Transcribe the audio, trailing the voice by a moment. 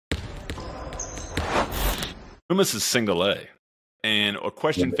Loomis is single A. And a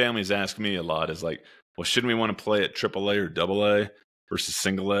question families ask me a lot is like, well, shouldn't we want to play at AAA or AA versus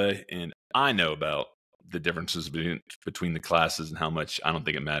single A? And I know about the differences between the classes and how much I don't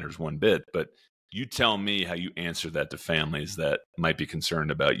think it matters one bit. But you tell me how you answer that to families that might be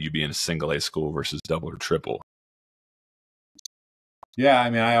concerned about you being a single A school versus double or triple. Yeah, I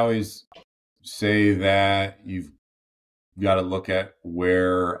mean, I always say that you've got to look at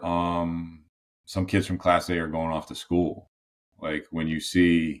where some kids from Class A are going off to school. Like when you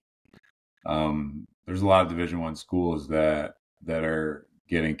see there's a lot of Division I schools that are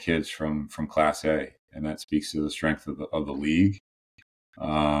getting kids from Class A, and that speaks to the strength of the league.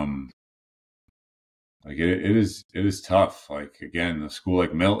 Like it is tough. Like again, a school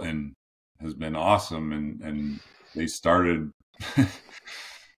like Milton has been awesome, and they started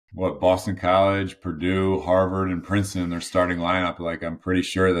Boston College, Purdue, Harvard, and Princeton, their starting lineup. Like I'm pretty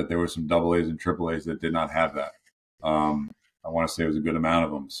sure that there were some double A's and triple A's that did not have that. I want to say it was a good amount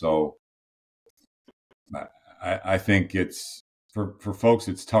of them. So I think it's for folks,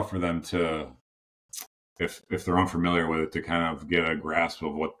 it's tough for them to, if they're unfamiliar with it, to kind of get a grasp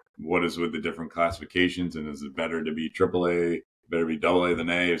of what is with the different classifications, and is it better to be triple A, better to be double A than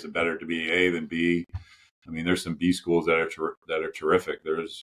A? Is it better to be A than B? I mean, there's some B schools that are terrific.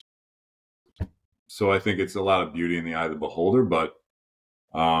 So I think it's a lot of beauty in the eye of the beholder, but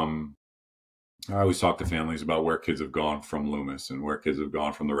I always talk to families about where kids have gone from Loomis and where kids have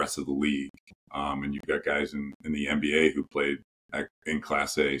gone from the rest of the league. And you've got guys in the NBA who played in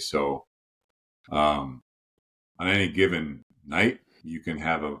Class A. So on any given night, you can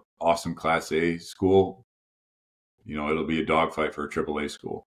have an awesome Class A school. You know, it'll be a dogfight for a AAA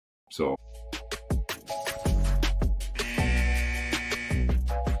school. So